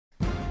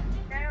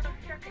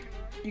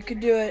You can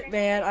do it,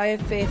 man. I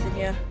have faith in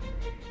you.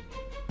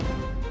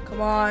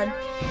 Come on.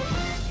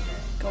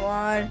 Come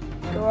on.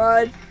 Come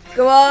on.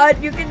 Come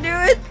on. You can do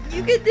it.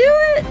 You can do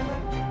it.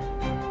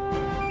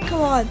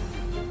 Come on.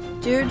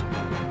 Dude,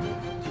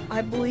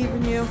 I believe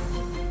in you.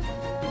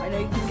 I know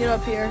you can get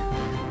up here.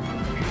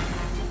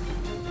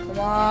 Come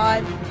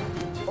on.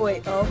 Oh,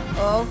 wait.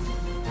 Oh.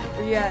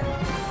 Where you at?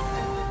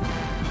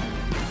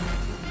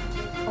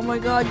 Oh my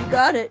god, you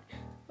got it.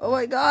 Oh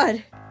my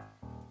god.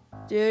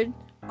 Dude,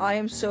 I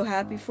am so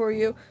happy for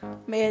you.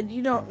 Man,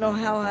 you don't know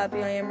how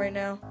happy I am right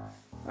now.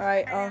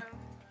 Alright,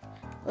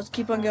 let's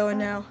keep on going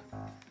now.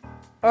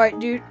 Alright,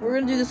 dude, we're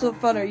gonna do this a little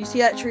funner. You see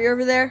that tree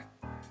over there?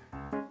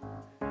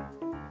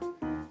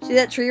 See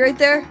that tree right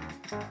there?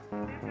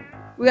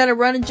 We gotta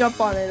run and jump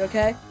on it,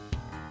 okay?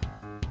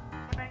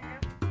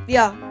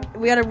 Yeah,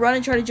 we gotta run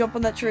and try to jump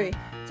on that tree.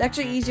 It's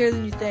actually easier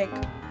than you think.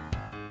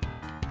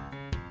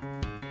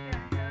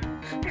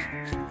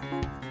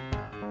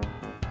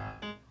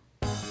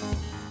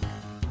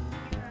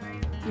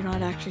 You're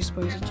not actually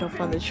supposed to jump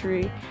on the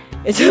tree.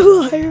 It's a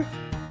liar.